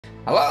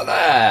Hello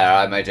there,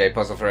 I'm AJ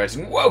PuzzleFerret,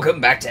 and welcome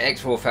back to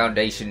X4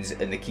 Foundations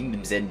and the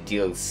Kingdom's End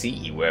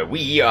DLC, where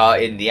we are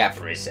in the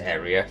Avarice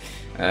area,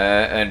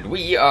 and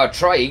we are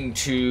trying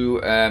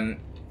to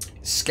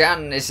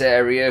scan this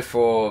area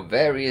for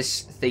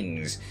various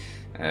things,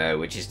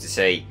 which is to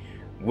say,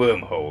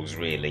 wormholes,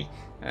 really.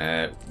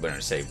 When I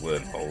say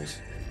wormholes,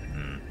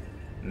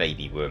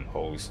 maybe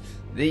wormholes.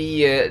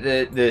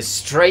 The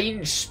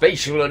strange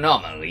spatial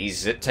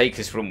anomalies that take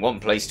us from one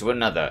place to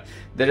another,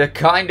 that are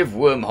kind of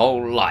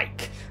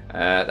wormhole-like.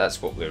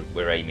 That's what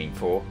we're aiming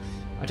for.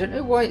 I don't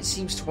know why it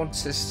seems to want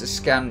us to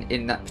scan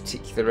in that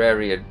particular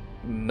area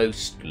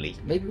mostly.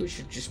 Maybe we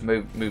should just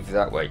move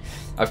that way.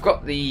 I've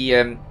got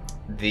the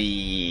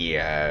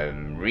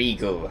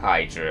Regal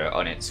Hydra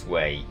on its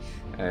way,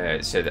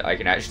 so that I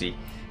can actually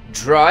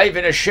drive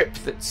in a ship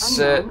that's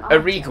a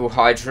Regal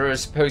Hydra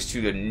as opposed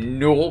to the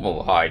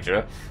normal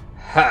Hydra.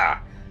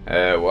 Ha!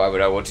 Why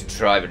would I want to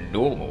drive a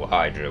normal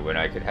Hydra when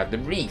I could have the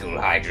Regal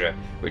Hydra,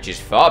 which is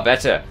far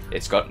better?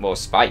 It's got more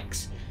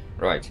spikes.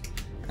 Right.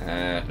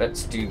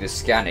 Let's do the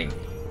scanning.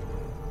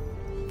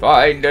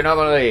 Find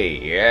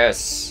anomaly!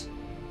 Yes!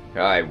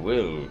 I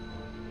will.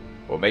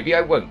 Or maybe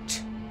I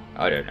won't.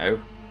 I don't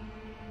know.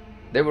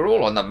 They were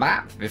all on the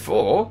map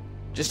before,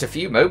 just a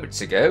few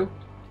moments ago.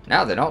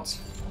 Now they're not.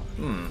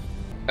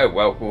 Oh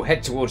well, we'll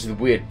head towards the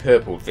weird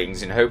purple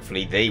things and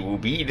hopefully they will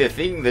be the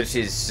thing that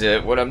is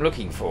what I'm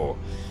looking for.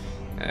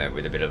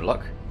 With a bit of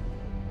luck.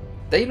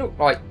 They look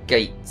like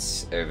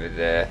gates over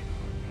there.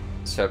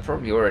 So I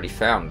probably already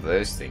found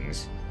those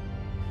things.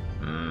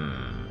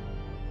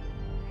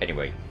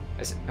 Anyway.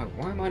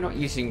 Why am I not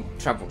using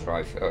travel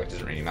drive? Oh, it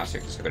doesn't really matter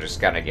because I've got to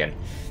scan again.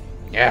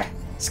 Yeah,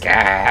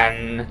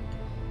 scan!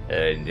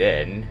 And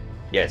then...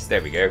 yes,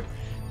 there we go.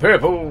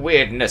 Purple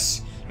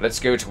weirdness. Let's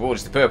go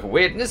towards the purple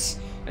weirdness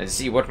and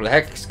see what the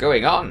heck's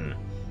going on.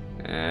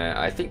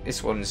 I think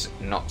this one's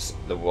not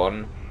the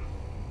one.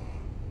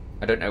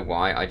 I don't know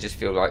why. I just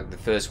feel like the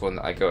first one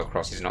that I go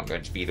across is not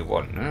going to be the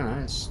one.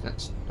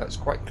 That's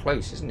quite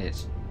close, isn't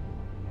it?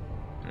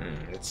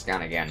 Let's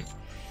scan again.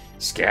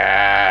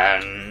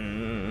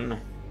 Scan.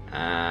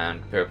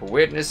 And purple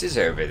weirdness is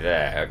over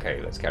there.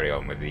 Okay, let's carry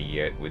on with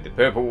the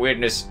purple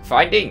weirdness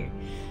finding,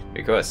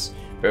 because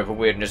purple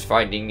weirdness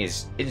finding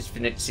is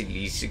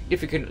infinitely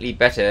significantly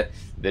better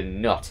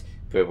than not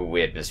purple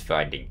weirdness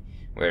finding.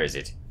 Where is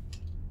it?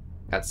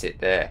 That's it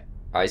there.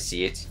 I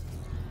see it.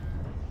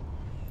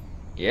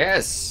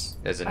 Yes,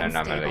 there's an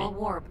anomaly. Unstable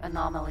warp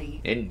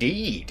anomaly.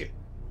 Indeed.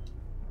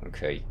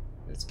 Okay,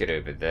 let's get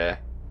over there.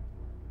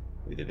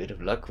 With a bit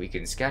of luck, we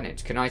can scan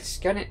it. Can I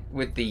scan it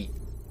with the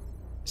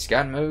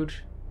scan mode?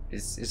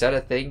 Is that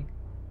a thing?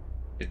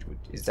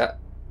 Is that?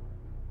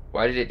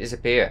 Why did it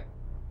disappear?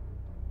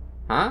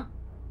 Huh?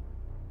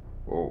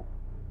 Oh.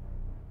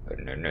 I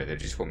don't know. They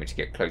just want me to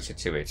get closer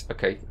to it.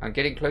 Okay, I'm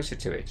getting closer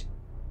to it.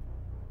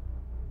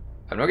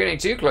 I'm not getting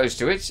too close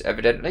to it,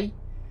 evidently.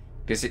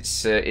 Because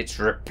it's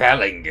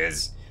repelling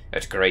us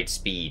at great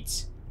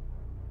speeds.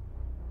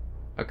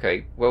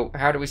 Okay, well,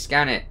 how do we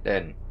scan it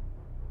then?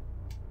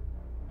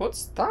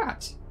 What's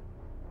that?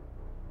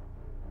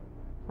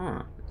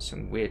 Huh,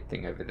 some weird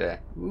thing over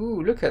there.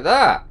 Ooh, look at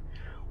that!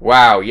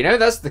 Wow, you know,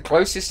 that's the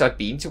closest I've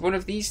been to one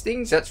of these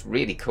things. That's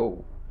really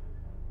cool.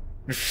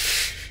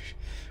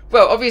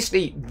 Well,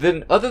 obviously,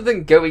 other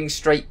than going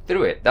straight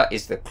through it, that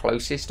is the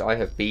closest I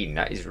have been.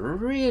 That is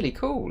really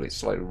cool.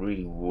 It's like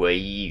really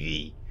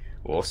wavy.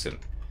 Awesome.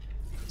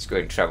 Let's go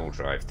and travel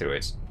drive through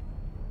it.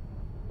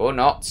 Or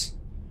not.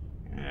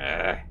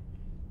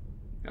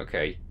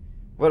 Okay.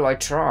 Well, I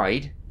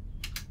tried.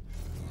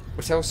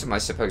 What else am I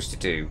supposed to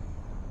do?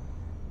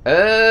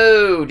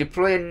 Oh,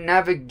 deploy a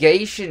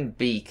navigation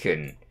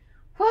beacon.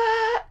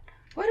 What?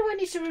 Why do I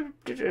need to...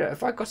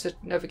 have I got a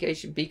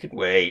navigation beacon?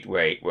 Wait.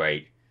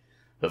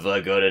 Have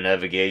I got a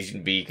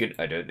navigation beacon?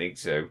 I don't think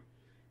so.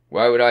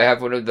 Why would I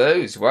have one of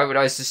those? Why would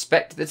I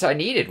suspect that I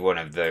needed one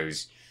of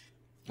those?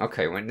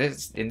 Okay, well, in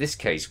this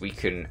case, we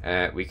can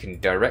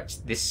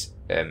direct this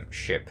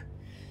ship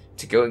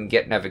to go and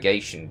get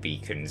navigation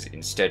beacons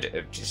instead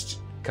of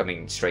just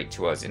coming straight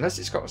to us. Unless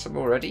it's got some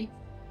already.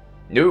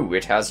 No,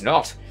 it has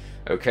not.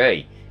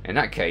 Okay, in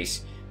that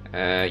case,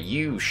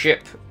 you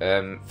ship,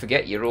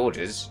 forget your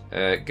orders.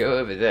 Go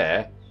over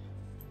there,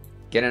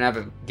 get a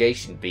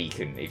navigation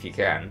beacon if you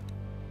can.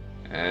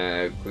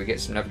 Can we get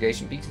some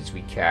navigation beacons?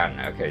 We can.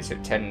 Okay, so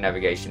 10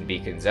 navigation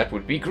beacons. That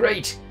would be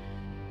great.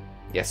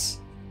 Yes.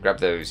 Grab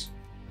those,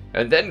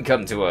 and then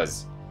come to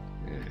us.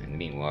 In the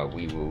meanwhile,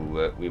 we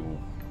will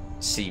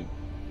see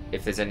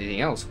if there's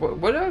anything else.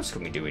 What else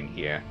can we do in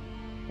here?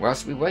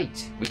 Whilst we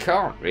wait, we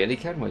can't really,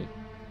 can we?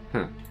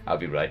 I'll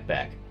be right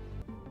back.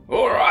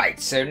 All right,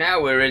 so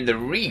now we're in the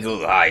Regal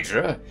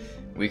Hydra.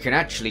 We can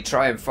actually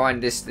try and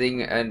find this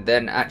thing, and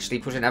then actually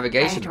put a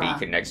navigation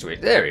beacon next to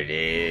it. There it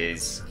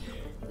is.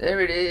 There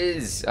it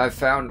is. I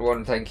found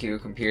one. Thank you,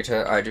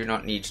 computer. I do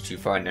not need to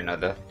find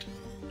another.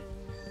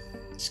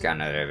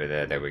 Scanner over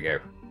there. There we go.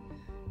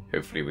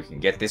 Hopefully we can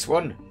get this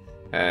one.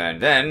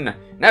 And then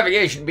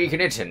navigation beacon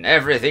it and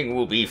everything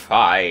will be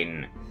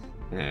fine.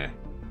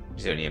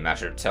 It's only a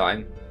matter of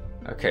time.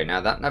 Okay, now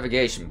that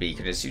navigation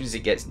beacon, as soon as it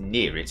gets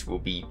near it, will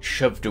be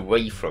shoved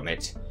away from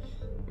it,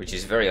 which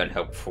is very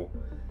unhelpful.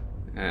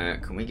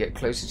 Can we get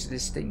closer to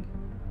this thing?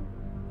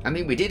 I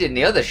mean, we did in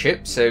the other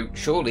ship, so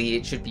surely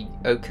it should be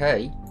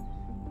okay.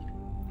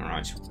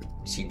 Alright,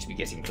 we seem to be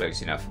getting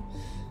close enough.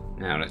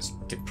 Now let's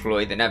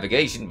deploy the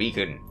navigation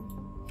beacon.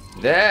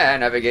 There,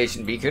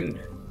 navigation beacon.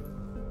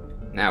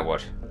 Now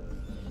what?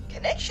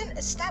 Connection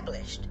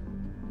established.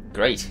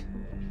 Great.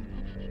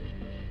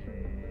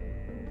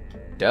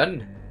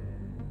 Done.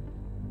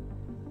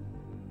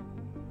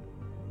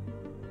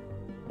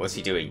 What's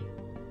he doing?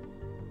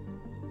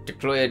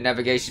 Deploy a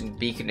navigation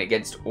beacon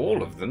against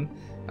all of them?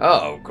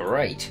 Oh,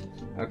 great.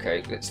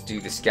 Okay, let's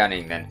do the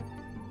scanning then.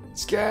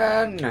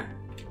 Scan!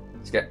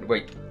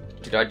 Wait,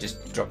 did I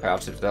just drop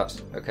out of that?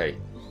 Okay.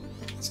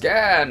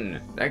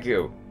 Scan! Thank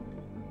you.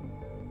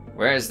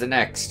 Where's the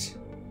next?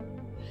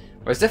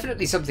 Well, there's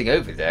definitely something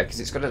over there, because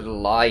it's got a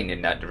line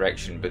in that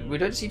direction, but we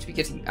don't seem to be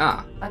getting...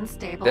 Ah!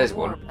 Unstable there's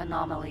warp one.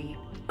 anomaly.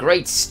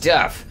 Great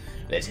stuff!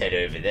 Let's head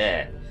over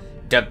there.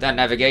 Dump that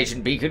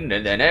navigation beacon,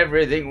 and then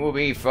everything will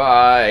be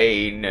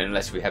fine.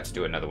 Unless we have to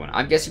do another one.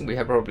 I'm guessing we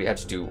probably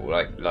have to do,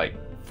 like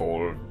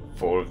four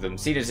of them.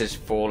 See, there's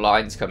 4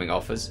 lines coming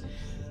off us.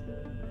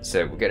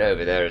 So we'll get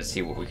over there and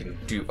see what we can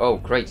do. Oh,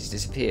 great, it's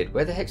disappeared.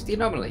 Where the heck's the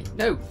anomaly?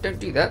 No, don't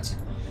do that.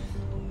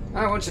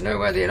 I want to know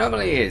where the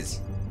anomaly is.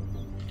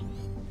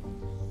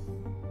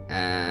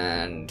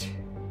 And...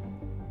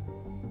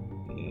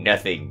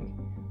 nothing.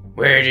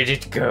 Where did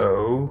it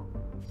go?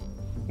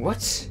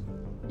 What?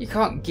 You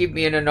can't give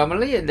me an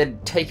anomaly and then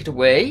take it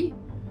away?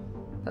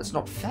 That's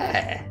not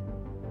fair.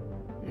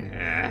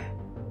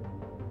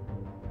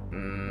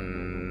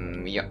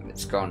 Yep,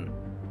 it's gone.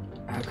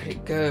 How could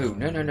it go?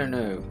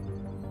 No.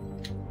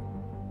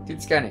 Do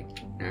the scanning.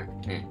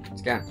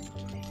 Scan.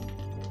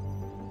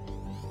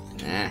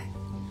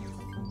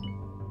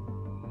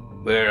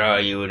 Where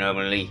are you,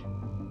 anomaly?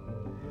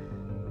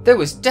 There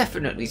was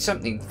definitely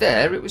something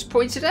there. It was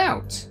pointed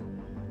out.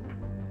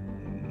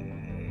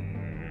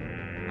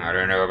 I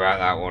don't know about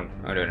that one.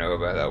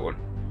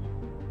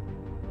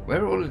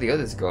 Where are all of the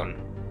others gone?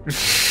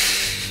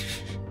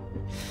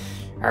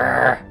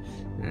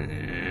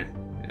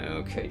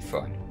 Okay,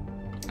 fine.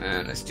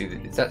 Let's do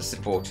that. That's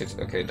supported.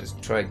 Okay, let's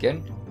try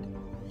again.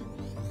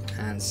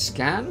 And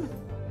scan.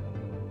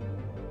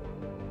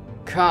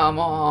 Come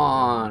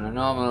on,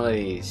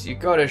 anomalies. You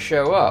gotta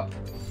show up.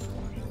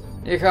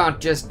 You can't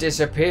just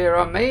disappear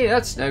on me.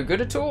 That's no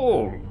good at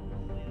all.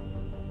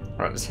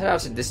 Alright, let's head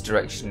out in this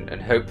direction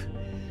and hope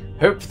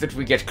that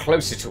we get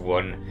closer to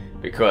one,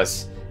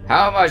 because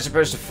how am I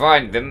supposed to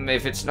find them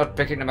if it's not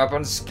picking them up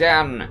on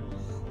scan?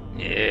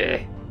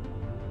 Yeah.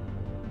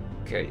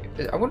 Okay,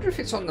 I wonder if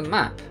it's on the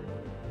map.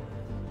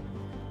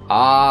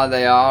 Ah,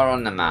 they are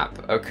on the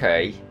map.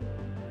 Okay.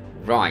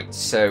 Right,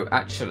 so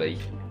actually,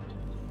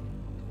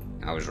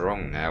 I was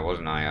wrong there,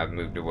 wasn't I? I've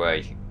moved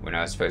away when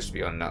I was supposed to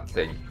be on that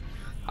thing.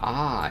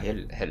 Ah,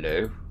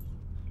 hello.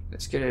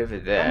 Let's get over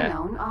there.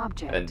 Unknown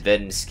object. And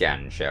then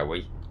scan, shall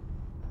we?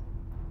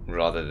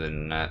 Rather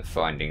than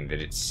finding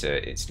that it's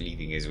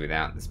leaving us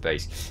without the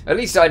space. At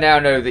least I now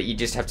know that you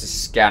just have to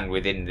scan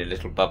within the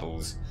little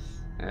bubbles.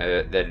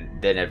 Then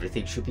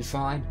everything should be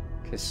fine.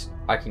 Because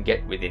I can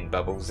get within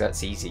bubbles,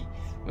 that's easy.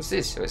 What's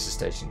this? Oh, it's a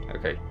station.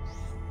 Okay.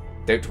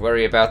 Don't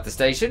worry about the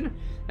station.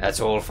 That's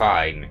all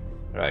fine.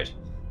 Right.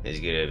 Let's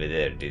get over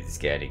there and do the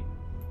scanning.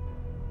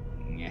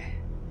 Yeah.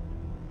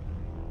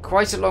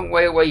 Quite a long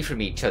way away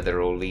from each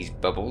other, all these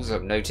bubbles,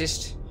 I've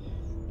noticed.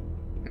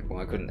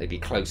 Why couldn't they be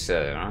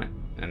closer, right?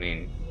 I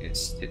mean,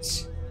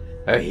 it's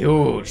a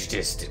huge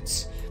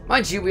distance.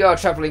 Mind you, we are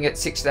travelling at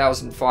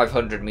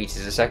 6,500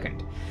 meters a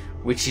second,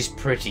 which is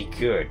pretty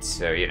good.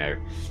 So, you know,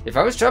 if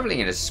I was travelling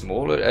in a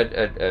smaller,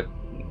 a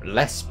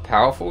less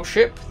powerful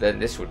ship, then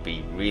this would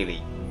be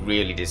really,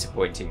 really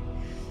disappointing.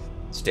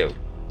 Still,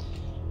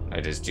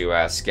 let us do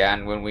our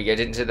scan when we get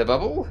into the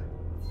bubble.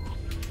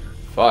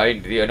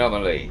 Find the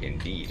anomaly.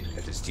 Indeed,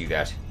 let us do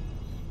that.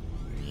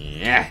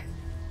 Yeah.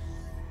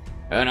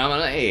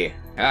 Anomaly.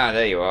 Ah,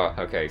 there you are.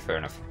 Okay, fair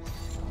enough.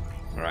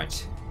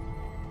 Right.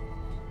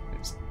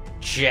 Let's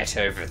jet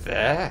over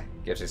there.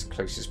 Get as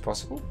close as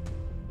possible.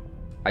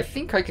 I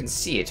think I can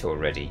see it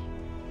already.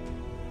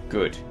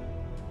 Good.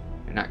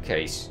 In that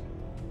case,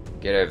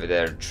 get over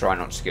there and try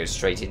not to go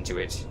straight into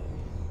it.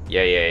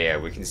 Yeah.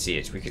 We can see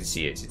it.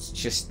 It's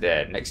just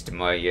there, next to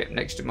my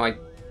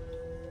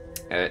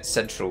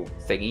central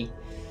thingy,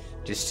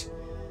 just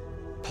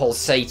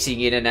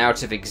pulsating in and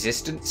out of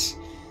existence.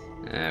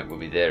 We'll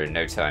be there in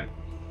no time.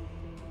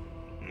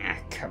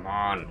 Come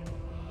on.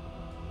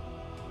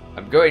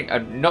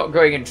 I'm not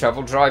going in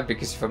travel drive,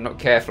 because if I'm not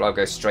careful I'll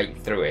go straight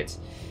through it,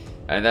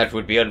 and that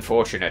would be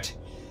unfortunate.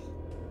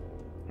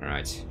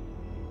 Right.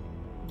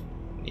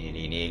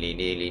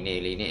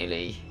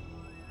 Nearly.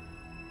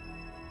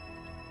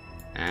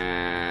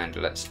 And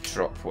let's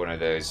drop one of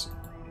those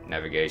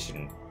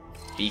navigation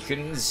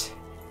beacons.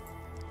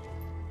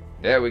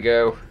 There we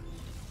go.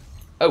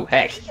 Oh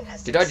heck!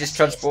 Did I just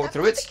transport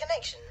through it?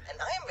 Connection, and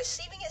I am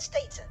receiving a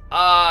reinstated.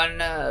 Oh,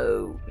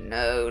 no.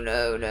 No,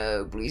 no,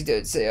 no. Please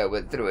don't say I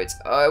went through it.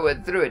 Oh, I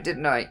went through it,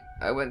 didn't I?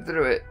 I went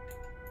through it.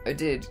 I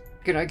did.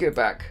 Can I go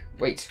back?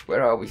 Wait,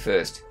 where are we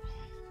first?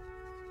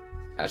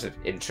 Out of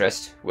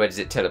interest, where does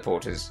it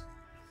teleport us?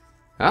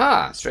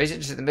 Ah, straight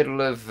into the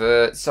middle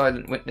of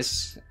Silent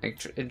Witness.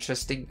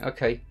 Interesting.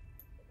 Okay.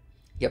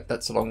 Yep,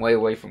 that's a long way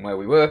away from where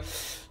we were.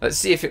 Let's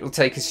see if it will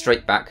take us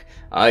straight back.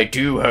 I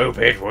do hope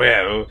it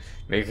will,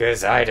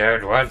 because I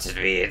don't want to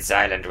be in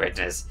Silent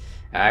Witness.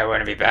 I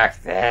want to be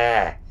back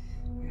there.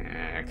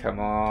 Come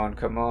on,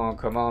 come on,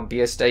 come on.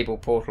 Be a stable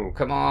portal.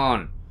 Come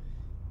on.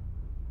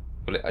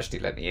 Will it actually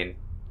let me in?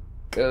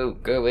 Go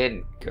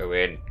in, go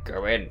in,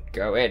 go in,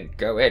 go in,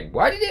 go in.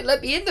 Why did it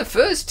let me in the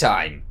first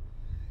time?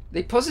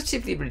 They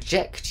positively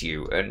reject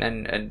you, and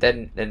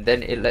then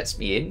it lets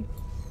me in.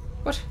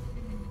 What?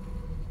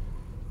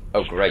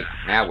 Oh great!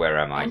 Now where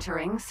am I?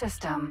 Entering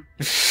system.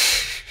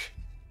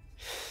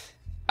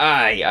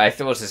 Aye, I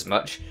thought as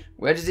much.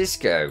 Where did this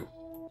go?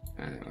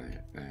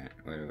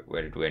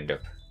 Where did we end up?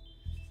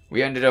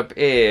 We ended up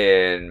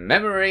in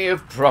Memory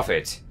of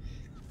Prophet,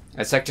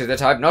 a sector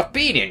that I've not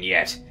been in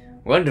yet.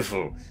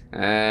 Wonderful.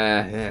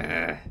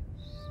 It'd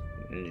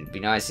be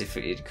nice if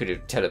it could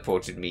have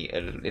teleported me a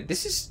little.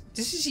 This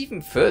is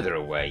even further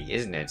away,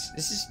 isn't it?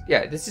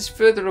 This is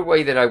further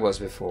away than I was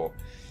before.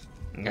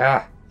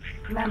 Ah.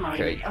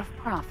 Memory of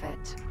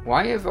Prophet.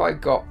 Why have I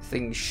got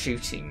things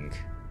shooting?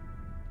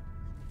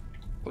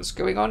 What's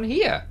going on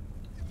here?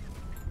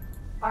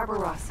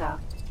 Barbarossa.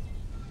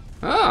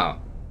 Oh.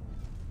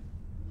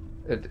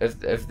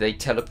 Have they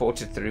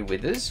teleported through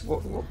with us?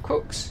 What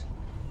cooks?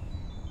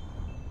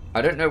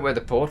 I don't know where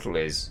the portal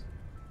is.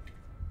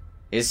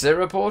 Is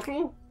there a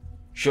portal?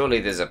 Surely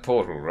there's a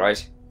portal,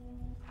 right?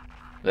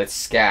 Let's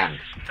scan.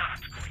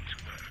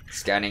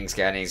 Scanning,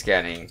 scanning,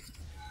 scanning.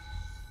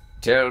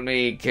 Tell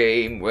me,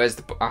 game, where's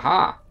the...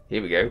 Aha!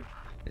 Here we go.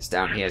 It's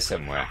down here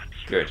somewhere.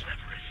 Good.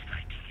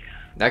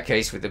 In that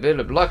case, with a bit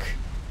of luck,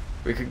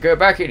 we could go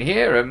back in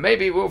here and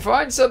maybe we'll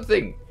find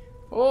something.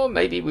 Or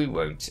maybe we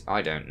won't.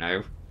 I don't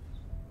know.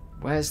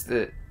 Where's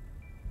the...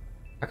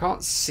 I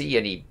can't see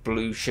any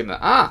blue shimmer.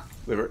 Ah!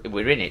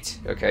 We're in it.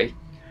 Okay.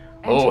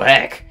 Oh,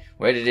 heck!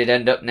 Where did it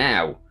end up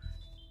now?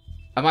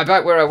 Am I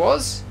back where I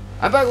was?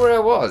 I'm back where I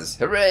was.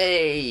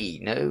 Hooray!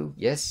 No.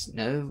 Yes.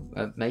 No.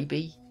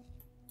 Maybe.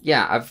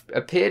 Yeah, I've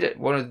appeared at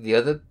one of the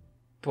other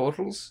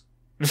portals.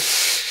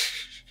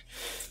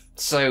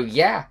 So,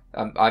 yeah,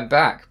 I'm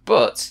back.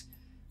 But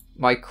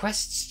my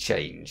quest's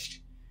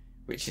changed,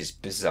 which is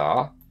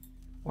bizarre.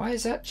 Why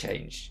has that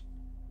changed?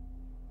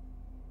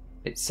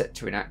 It's set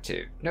to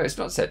inactive. No, it's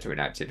not set to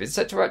inactive. It's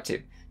set to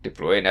active.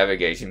 Deploy a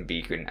navigation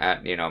beacon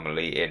at the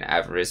anomaly in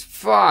Avarice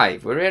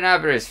 5. We're in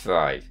Avarice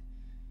 5.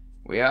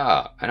 We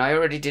are. And I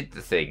already did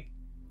the thing.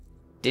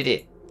 Did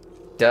it.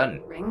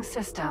 Done. Ring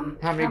system.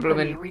 How many Company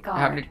blooming... regard.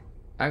 How many...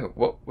 Hang on.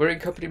 What? We're in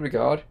company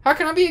regard? How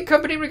can I be in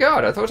company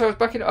regard? I thought I was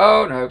back in...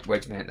 Oh, no.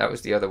 Wait a minute. That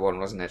was the other one,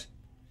 wasn't it?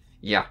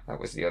 Yeah, that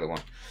was the other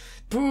one.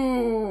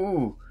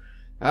 Boo!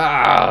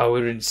 Ah,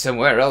 we're in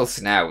somewhere else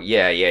now.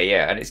 Yeah.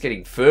 And it's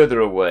getting further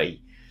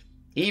away.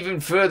 Even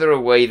further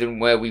away than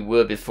where we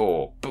were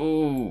before.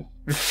 Boo!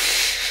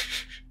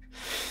 This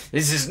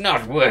is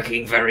not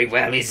working very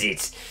well, is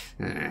it?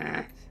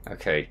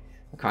 Okay.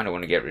 I kind of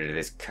want to get rid of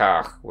this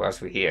car whilst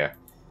we're here.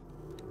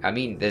 I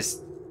mean,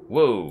 there's...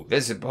 Whoa,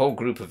 there's a whole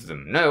group of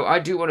them. No, I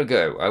do want to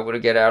go. I want to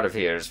get out of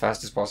here as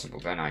fast as possible,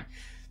 don't I?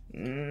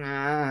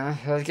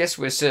 I guess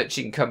we're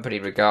searching company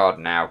regard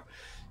now.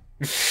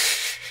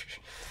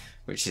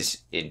 Which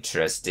is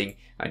interesting.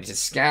 I need to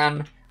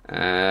scan...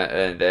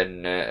 and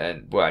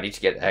then, well, I need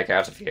to get the heck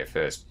out of here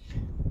first.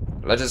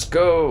 Let us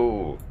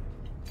go!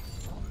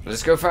 Let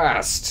us go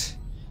fast!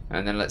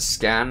 And then let's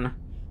scan,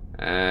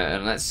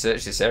 and let's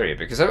search this area,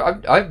 because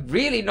I've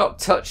really not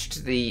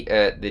touched the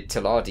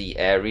Teladi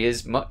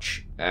areas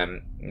much,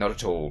 not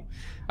at all.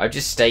 I've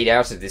just stayed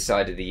out of this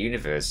side of the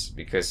universe,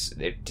 because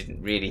it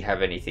didn't really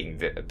have anything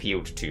that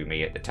appealed to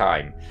me at the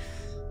time.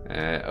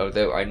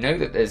 Although I know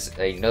that there's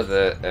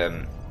another,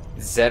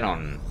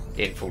 Xenon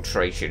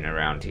infiltration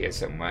around here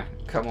somewhere.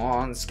 Come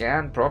on,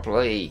 scan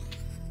properly.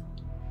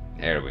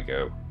 There we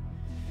go.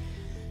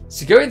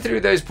 So going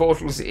through those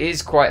portals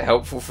is quite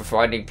helpful for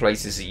finding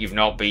places that you've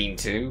not been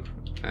to.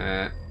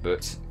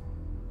 But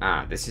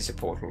this is a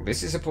portal.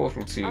 This is a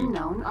portal to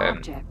Unknown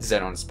object.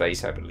 Xenon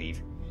space, I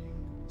believe.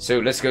 So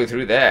let's go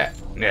through there.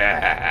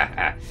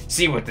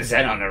 See what the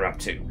Xenon are up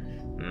to.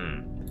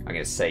 I'm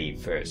gonna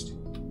save first.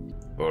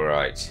 All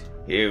right,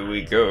 here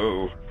we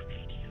go.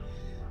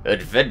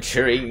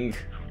 Adventuring.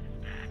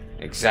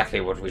 Exactly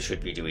what we should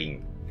be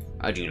doing.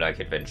 I do like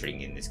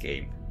adventuring in this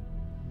game.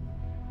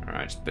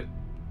 Alright, but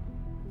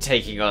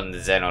taking on the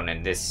Xenon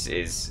in this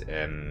is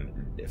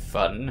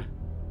fun.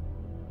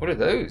 What are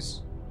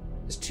those?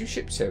 There's two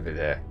ships over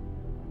there.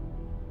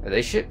 Are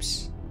they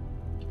ships?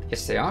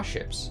 Yes, they are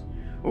ships.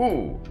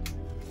 Ooh!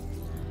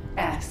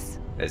 S.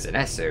 There's an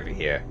S over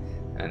here.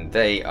 And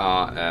they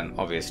are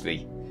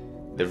obviously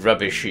the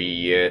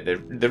rubbishy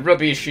the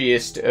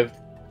rubbishiest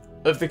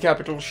of the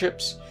capital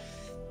ships.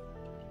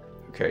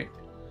 Okay.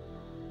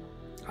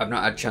 I've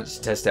not had a chance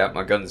to test out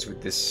my guns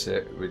with this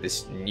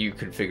new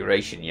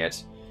configuration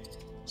yet.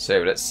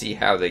 So let's see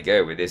how they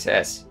go with this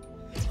S.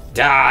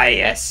 Die,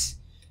 S!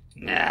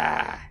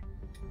 Nah.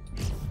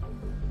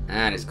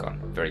 And it's gone.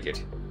 Very good.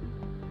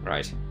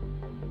 Right.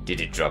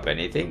 Did it drop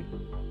anything?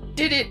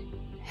 Did it?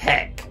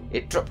 Heck,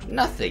 it dropped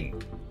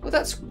nothing. Well,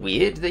 that's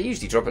weird. They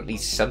usually drop at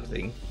least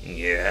something.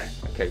 Yeah.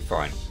 Okay,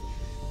 fine.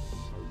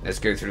 Let's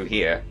go through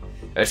here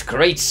at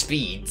great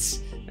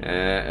speeds,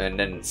 and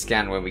then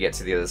scan when we get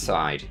to the other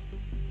side.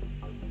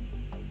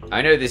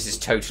 I know this is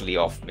totally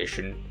off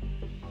mission,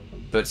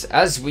 but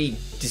as we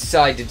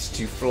decided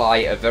to fly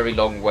a very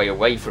long way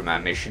away from our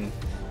mission,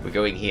 we're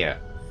going here.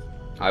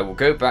 I will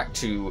go back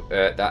to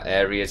that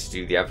area to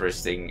do the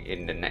Avarice thing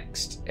in the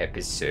next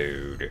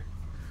episode.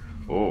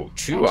 Oh,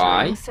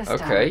 2i.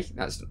 Okay,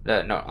 that's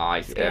not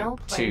I.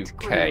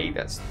 2k.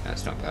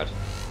 That's not bad.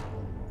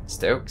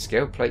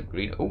 Scale plate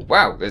green. Oh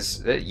wow,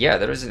 there's yeah,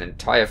 there is an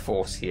entire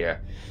force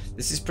here.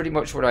 This is pretty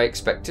much what I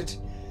expected.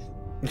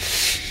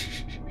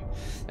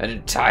 An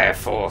entire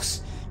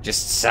force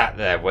just sat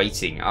there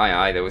waiting.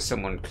 Aye, aye, there was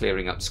someone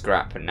clearing up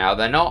scrap, and now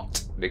they're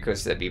not,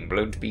 because they're being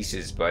blown to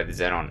pieces by the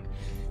Xenon.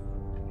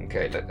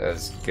 Okay, let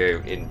us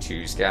go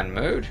into scan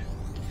mode.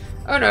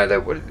 Oh no,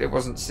 it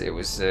wasn't. It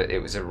was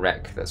a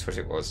wreck. That's what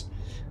it was.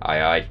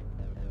 Aye, aye.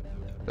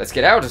 Let's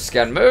get out of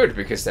scan mode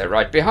because they're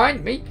right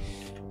behind me,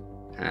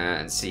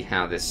 and see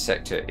how this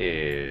sector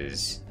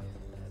is.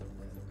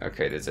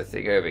 Okay, there's a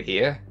thing over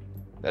here.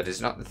 That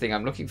is not the thing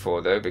I'm looking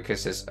for though,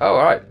 because there's. Oh,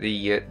 all right.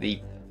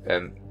 The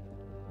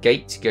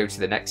gate to go to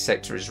the next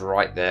sector is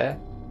right there.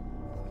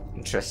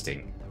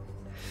 Interesting.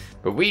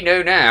 But we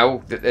know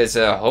now that there's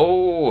a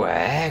whole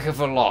heck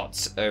of a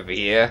lot over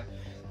here,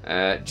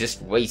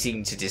 just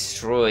waiting to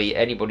destroy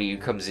anybody who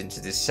comes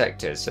into this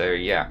sector. So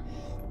yeah,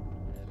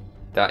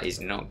 that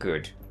is not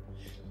good.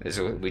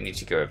 We need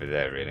to go over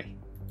there. Really,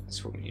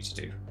 that's what we need to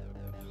do.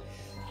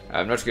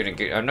 I'm not going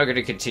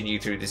to continue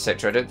through this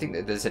sector. I don't think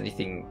that there's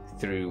anything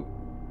through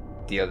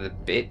the other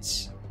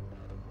bits.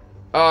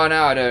 Oh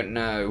no, I don't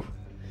know.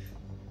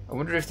 I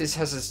wonder if this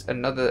has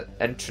another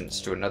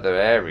entrance to another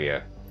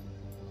area.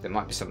 There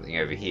might be something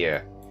over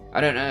here.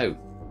 I don't know.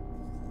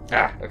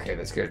 Ah, okay,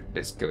 let's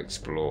go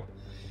explore.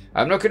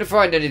 I'm not going to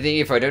find anything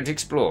if I don't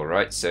explore,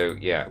 right? So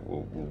yeah,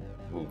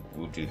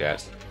 we'll do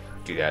that.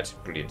 Do that.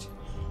 Brilliant.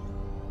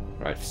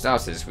 Right, for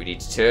starters, we need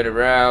to turn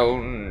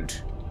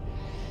around.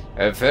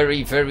 A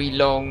very, very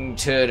long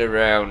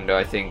turnaround,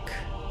 I think.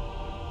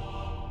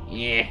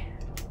 Yeah.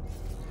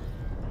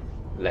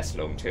 Less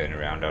long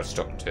turnaround. I'll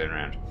stop and turn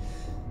around.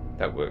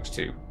 That works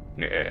too.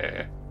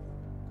 Yeah,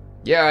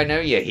 I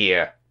know you're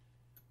here.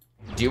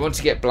 Do you want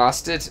to get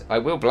blasted? I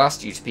will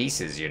blast you to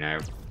pieces, you know.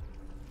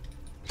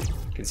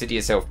 Consider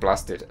yourself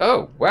blasted.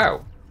 Oh,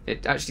 wow.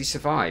 It actually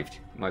survived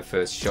my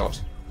first shot.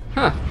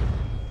 Huh.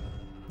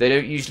 They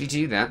don't usually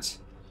do that.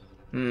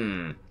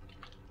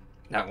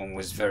 That one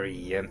was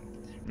very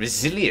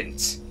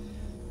resilient.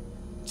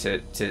 To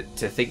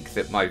think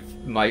that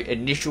my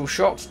initial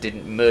shot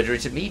didn't murder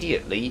it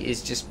immediately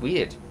is just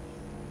weird.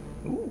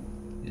 Ooh,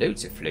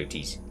 loads of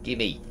floaties.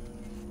 Gimme.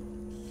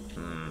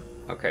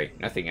 Okay,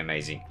 nothing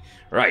amazing.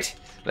 Right,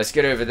 let's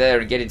get over there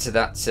and get into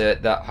that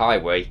that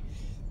highway,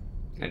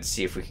 and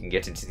see if we can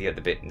get into the other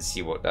bit and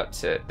see what that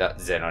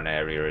Xenon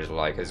area is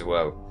like as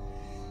well.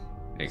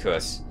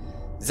 Because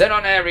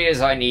Xenon areas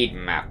I need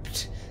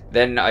mapped.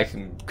 Then I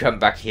can come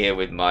back here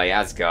with my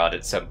Asgard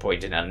at some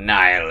point and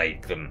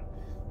annihilate them,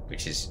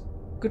 which is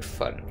good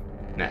fun.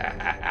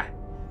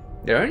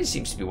 There only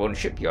seems to be one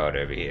shipyard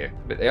over here,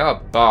 but they are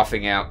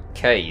barfing out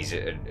Ks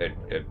at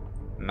a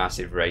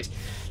massive rate.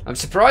 I'm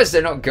surprised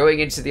they're not going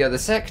into the other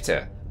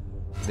sector.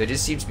 They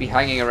just seem to be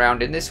hanging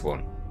around in this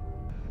one.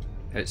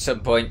 At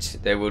some point,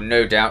 they will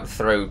no doubt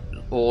throw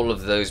all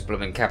of those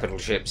blooming capital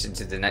ships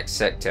into the next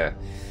sector,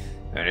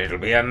 and it'll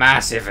be a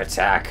massive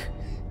attack.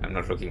 I'm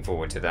not looking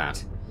forward to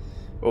that.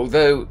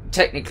 Although,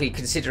 technically,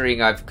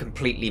 considering I've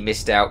completely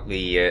missed out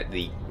the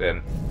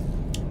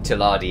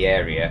Teladi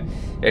area,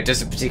 it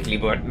doesn't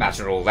particularly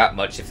matter all that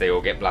much if they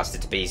all get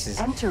blasted to pieces.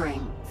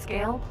 Entering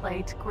scale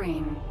plate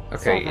green.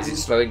 Okay, 7. Is it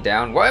slowing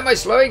down? Why am I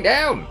slowing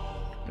down?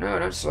 No,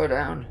 don't slow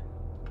down.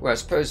 Well, I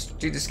suppose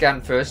do the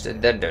scan first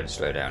and then don't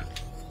slow down.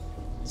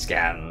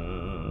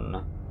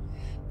 Scan.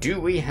 Do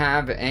we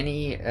have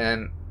any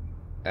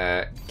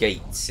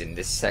gates in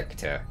this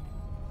sector?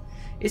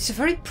 It's a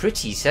very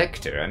pretty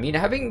sector. I mean,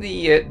 having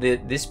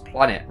this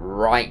planet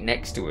right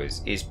next to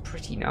us is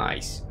pretty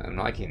nice. I'm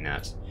liking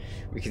that.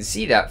 We can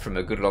see that from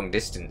a good long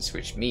distance,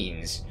 which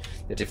means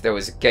that if there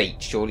was a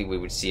gate, surely we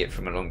would see it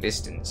from a long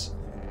distance.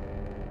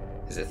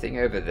 There's a thing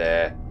over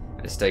there,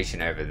 and a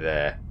station over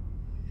there.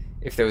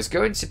 If there was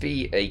going to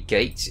be a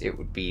gate, it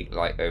would be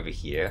like over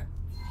here,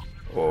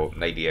 or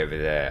maybe over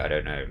there. I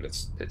don't know.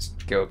 Let's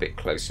go a bit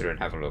closer and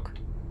have a look.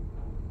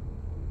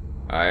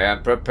 I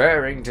am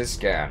preparing to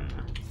scan.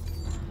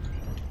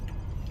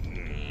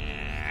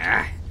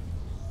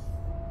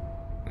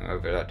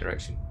 Over that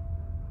direction.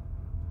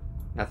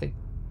 Nothing.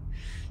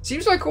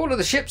 Seems like all of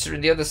the ships are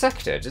in the other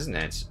sector, doesn't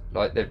it?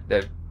 Like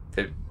they've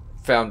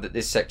found that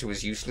this sector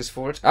was useless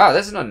for it. Ah,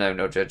 there's an unknown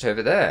object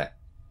over there.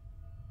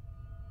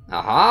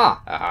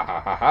 Aha!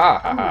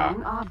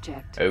 Unknown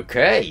object.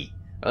 Okay,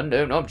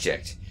 unknown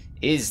object.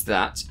 Is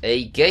that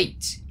a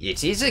gate?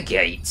 It is a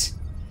gate.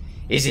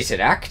 Is it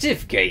an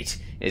active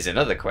gate? Is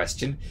another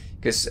question,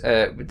 because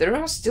there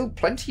are still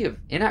plenty of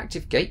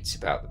inactive gates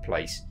about the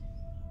place.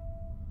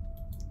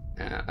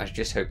 I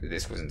just hope that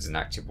this wasn't an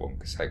active one,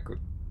 because I could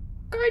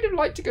kind of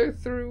like to go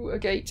through a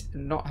gate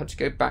and not have to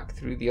go back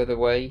through the other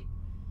way.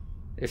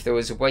 If there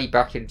was a way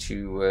back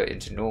into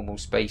normal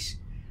space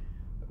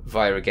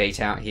via a gate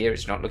out here,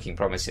 it's not looking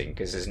promising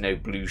because there's no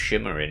blue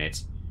shimmer in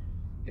it.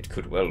 It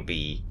could well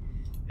be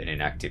an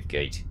inactive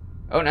gate.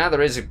 Oh, now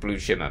there is a blue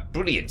shimmer.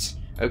 Brilliant.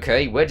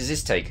 Okay, where does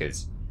this take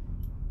us?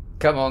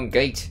 Come on,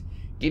 gate.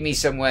 Give me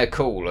somewhere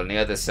cool on the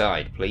other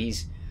side,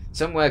 please.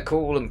 Somewhere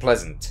cool and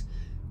pleasant.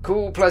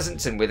 Cool,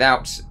 pleasant, and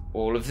without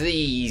all of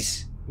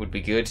these would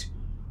be good.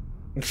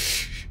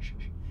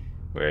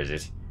 Where is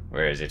it?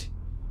 Where is it?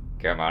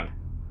 Come on.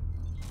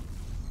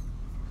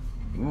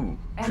 Ooh,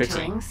 pretty.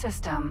 Entering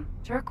system.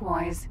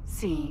 Turquoise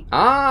C.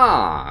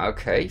 Ah,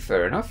 okay,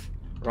 fair enough.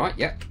 Right,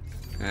 yep.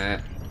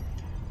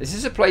 This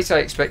is a place I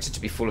expected to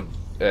be full of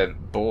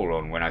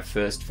boron when I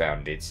first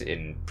found it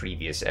in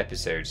previous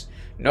episodes.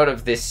 Not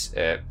of this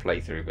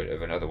playthrough, but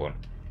of another one.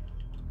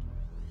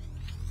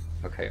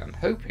 Okay, I'm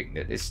hoping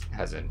that this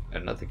has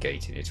another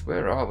gate in it.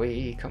 Where are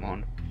we? Come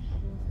on.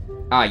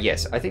 Ah,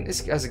 yes, I think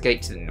this has a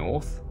gate to the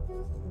north.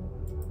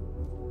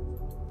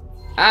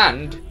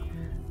 And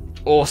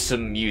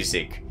awesome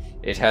music.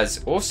 It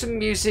has awesome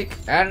music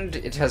and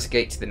it has a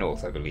gate to the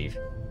north, I believe.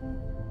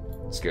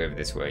 Let's go over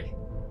this way.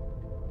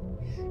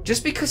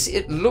 Just because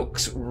it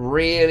looks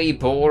really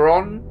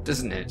boron,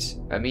 doesn't it?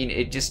 I mean,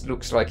 it just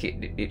looks like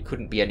it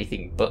couldn't be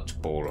anything but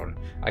boron.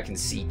 I can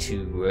see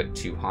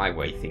two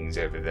highway things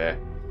over there.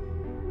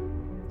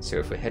 So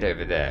if we head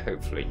over there,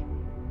 hopefully,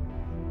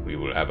 we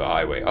will have a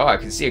highway. Oh, I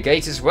can see a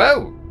gate as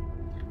well.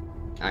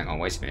 Hang on,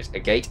 wait a minute. A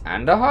gate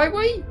and a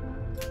highway?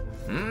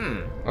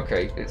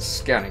 Okay, let's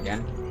scan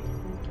again.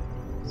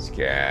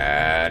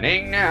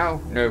 Scanning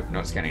now. No,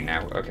 not scanning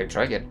now. Okay,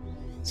 try again.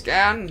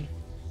 Scan.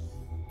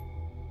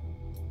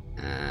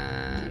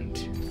 And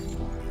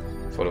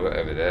follow it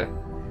over there.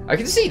 I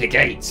can see the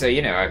gate, so,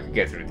 you know, I could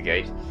go through the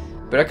gate.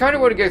 But I kind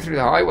of want to go through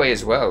the highway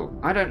as well.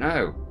 I don't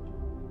know.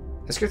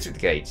 Let's go through the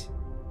gate,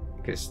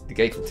 because the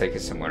gate will take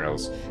us somewhere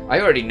else. I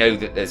already know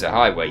that there's a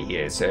highway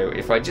here, so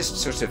if I just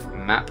sort of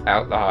map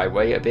out the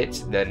highway a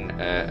bit, then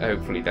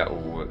hopefully that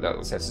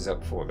will set us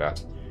up for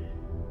that.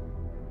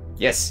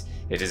 Yes,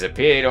 it has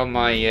appeared on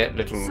my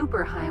little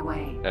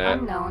superhighway.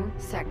 Unknown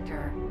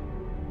sector.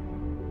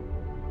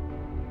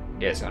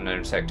 Yes,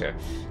 unknown sector.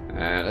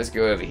 Let's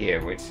go over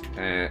here. Wait,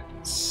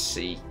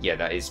 see. Yeah,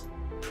 that is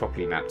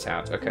properly mapped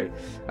out. Okay,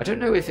 I don't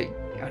know if it.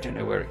 I don't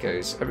know where it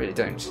goes. I really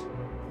don't.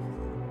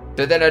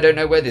 But then I don't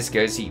know where this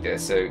goes either.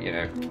 So you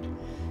know,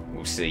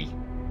 we'll see.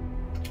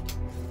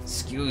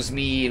 Excuse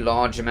me,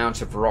 large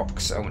amount of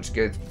rocks. I want to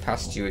go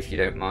past you if you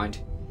don't mind.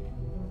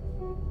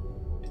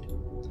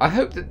 I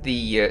hope that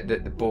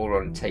the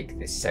boron take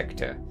this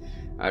sector.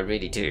 I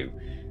really do.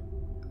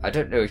 I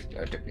don't know.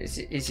 Is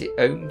it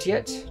owned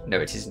yet?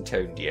 No, it isn't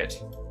owned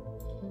yet.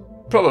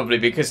 Probably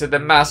because of the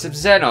massive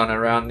Xenon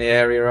around the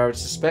area, I would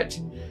suspect.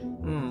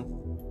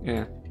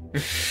 Yeah.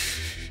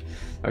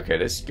 Okay,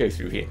 let's go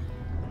through here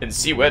and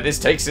see where this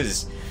takes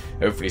us.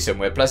 Hopefully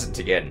somewhere pleasant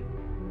again.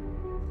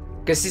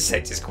 Because this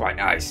sector's quite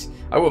nice.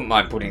 I wouldn't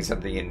mind putting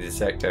something in this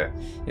sector.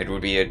 It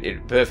would be a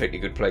perfectly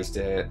good place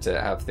to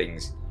have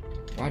things.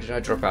 Why did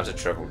I drop out of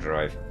travel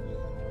drive?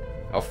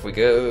 Off we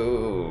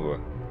go.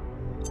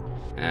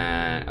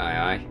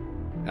 Aye.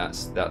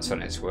 That's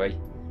on its way.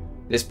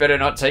 This better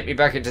not take me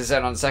back into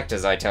Xenon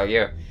sectors, I tell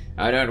you.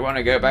 I don't want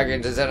to go back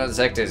into Xenon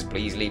sectors.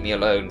 Please leave me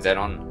alone,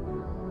 Xenon.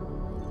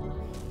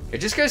 It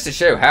just goes to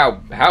show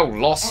how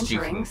lost you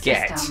can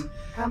get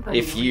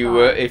if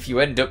you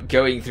end up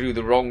going through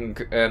the wrong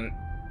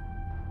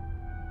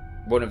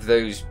one of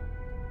those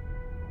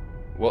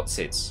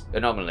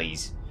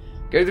anomalies.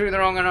 Go through the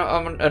wrong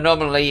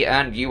anomaly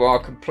and you are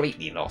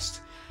completely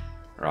lost.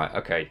 Right,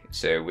 okay,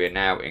 so we're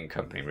now in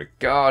Company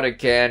Regard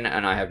again,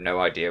 and I have no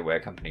idea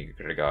where Company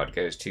Regard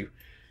goes to.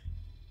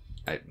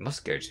 It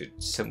must go to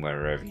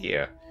somewhere over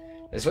here.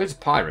 There's loads of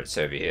pirates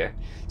over here.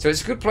 So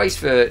it's a good place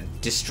for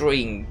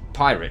destroying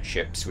pirate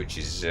ships, which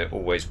is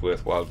always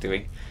worthwhile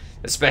doing.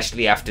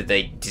 Especially after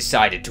they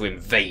decided to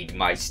invade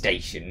my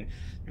station.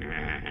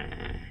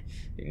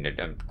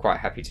 I'm quite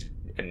happy to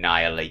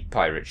annihilate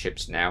pirate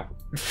ships now.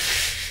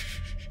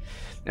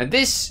 And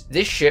this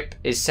ship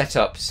is set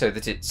up so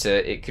that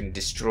it can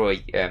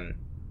destroy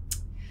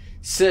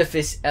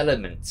surface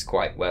elements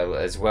quite well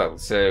as well.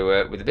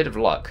 So with a bit of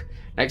luck,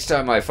 next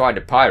time I find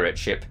a pirate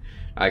ship,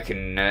 I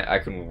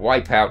can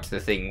wipe out the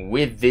thing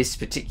with this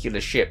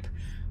particular ship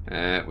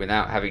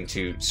without having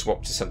to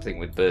swap to something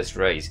with burst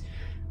rays.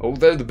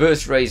 Although the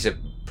burst rays are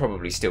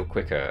probably still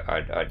quicker,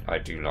 I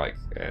do like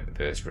the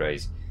burst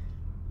rays.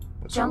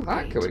 What's all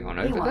that going on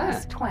over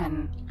there?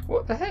 Twin.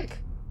 What the heck?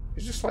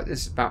 It's just like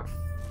there's about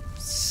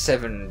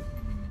 7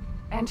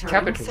 Entering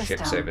capital system.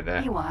 ships over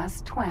there. He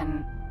was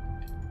twin.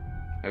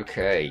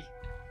 Okay.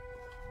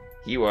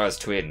 He was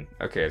twin.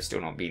 Okay, I've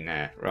still not been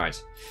there.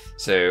 Right.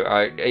 So,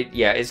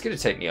 yeah, it's going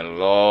to take me a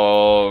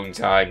long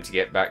time to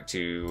get back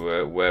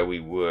to where we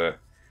were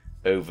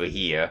over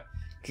here.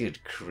 Good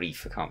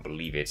grief, I can't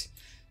believe it.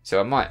 So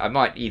I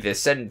might either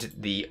send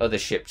the other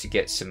ship to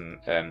get some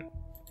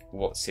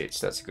whatsits.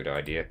 That's a good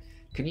idea.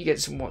 Can you get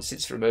some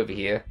whatsits from over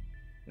here?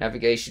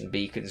 Navigation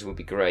beacons would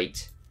be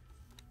great.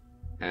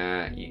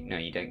 No,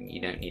 you don't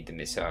need the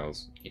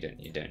missiles. You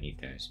don't need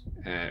those.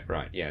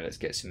 Right, yeah, let's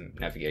get some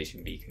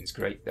navigation beacons.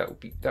 Great, that'll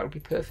be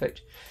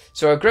perfect.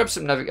 So I'll grab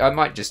some I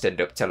might just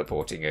end up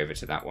teleporting over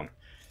to that one,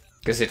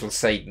 because it'll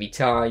save me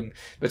time.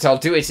 But I'll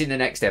do it in the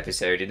next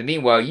episode. In the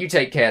meanwhile, you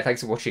take care.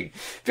 Thanks for watching.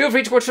 Feel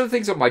free to watch other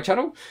things on my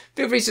channel.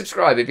 Feel free to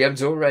subscribe if you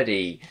haven't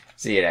already.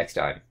 See you next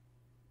time.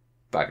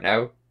 Bye for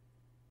now.